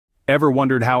Ever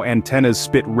wondered how antennas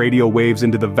spit radio waves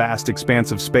into the vast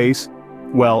expanse of space?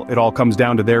 Well, it all comes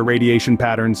down to their radiation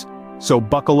patterns. So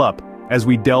buckle up as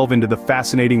we delve into the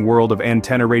fascinating world of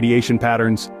antenna radiation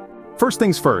patterns. First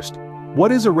things first,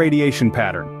 what is a radiation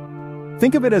pattern?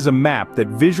 Think of it as a map that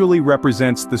visually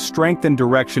represents the strength and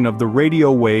direction of the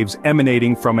radio waves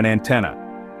emanating from an antenna.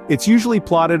 It's usually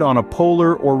plotted on a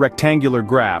polar or rectangular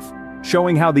graph,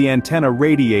 showing how the antenna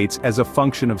radiates as a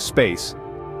function of space.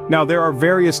 Now, there are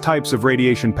various types of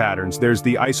radiation patterns. There's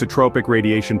the isotropic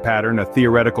radiation pattern, a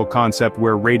theoretical concept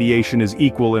where radiation is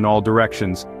equal in all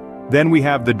directions. Then we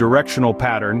have the directional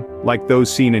pattern, like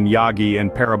those seen in Yagi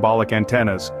and parabolic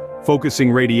antennas,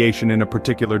 focusing radiation in a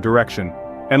particular direction.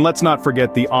 And let's not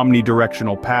forget the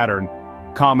omnidirectional pattern,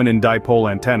 common in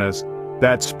dipole antennas,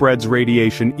 that spreads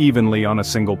radiation evenly on a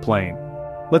single plane.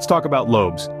 Let's talk about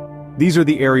lobes. These are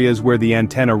the areas where the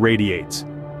antenna radiates.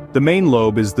 The main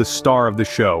lobe is the star of the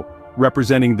show,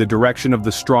 representing the direction of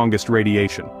the strongest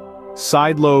radiation.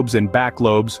 Side lobes and back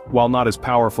lobes, while not as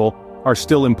powerful, are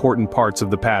still important parts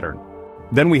of the pattern.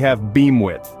 Then we have beam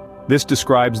width. This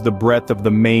describes the breadth of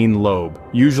the main lobe,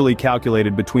 usually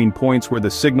calculated between points where the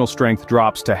signal strength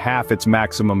drops to half its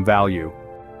maximum value.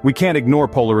 We can't ignore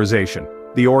polarization,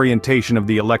 the orientation of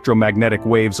the electromagnetic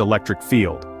wave's electric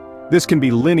field. This can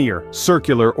be linear,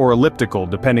 circular, or elliptical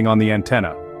depending on the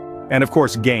antenna. And of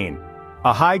course, gain.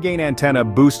 A high-gain antenna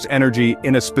boosts energy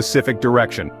in a specific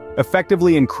direction,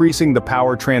 effectively increasing the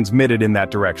power transmitted in that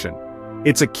direction.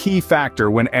 It's a key factor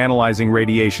when analyzing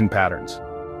radiation patterns.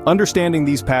 Understanding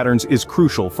these patterns is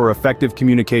crucial for effective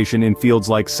communication in fields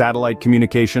like satellite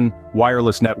communication,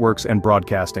 wireless networks, and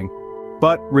broadcasting.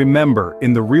 But remember,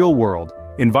 in the real world,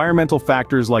 environmental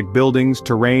factors like buildings,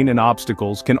 terrain, and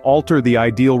obstacles can alter the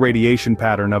ideal radiation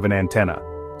pattern of an antenna.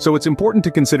 So it's important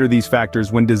to consider these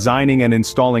factors when designing and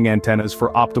installing antennas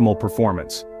for optimal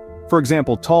performance. For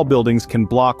example, tall buildings can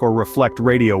block or reflect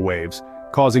radio waves,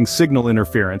 causing signal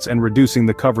interference and reducing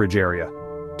the coverage area.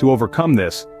 To overcome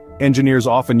this, engineers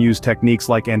often use techniques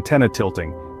like antenna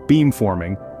tilting,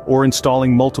 beamforming, or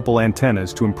installing multiple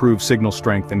antennas to improve signal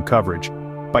strength and coverage.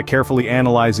 By carefully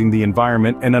analyzing the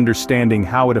environment and understanding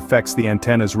how it affects the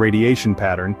antenna's radiation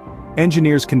pattern,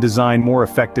 engineers can design more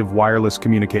effective wireless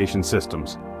communication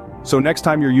systems. So next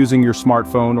time you're using your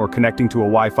smartphone or connecting to a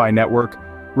Wi-Fi network,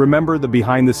 remember the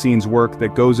behind-the-scenes work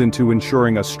that goes into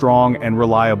ensuring a strong and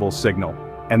reliable signal.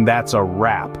 And that's a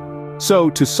wrap. So,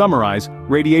 to summarize,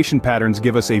 radiation patterns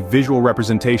give us a visual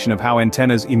representation of how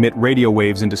antennas emit radio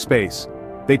waves into space.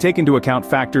 They take into account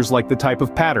factors like the type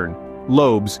of pattern,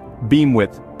 lobes, beam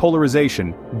width,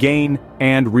 polarization, gain,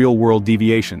 and real-world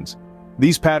deviations.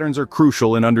 These patterns are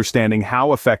crucial in understanding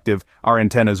how effective our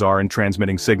antennas are in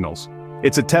transmitting signals.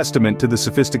 It's a testament to the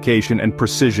sophistication and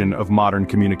precision of modern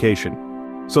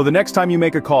communication. So the next time you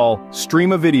make a call,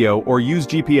 stream a video, or use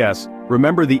GPS,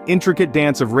 remember the intricate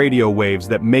dance of radio waves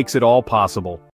that makes it all possible.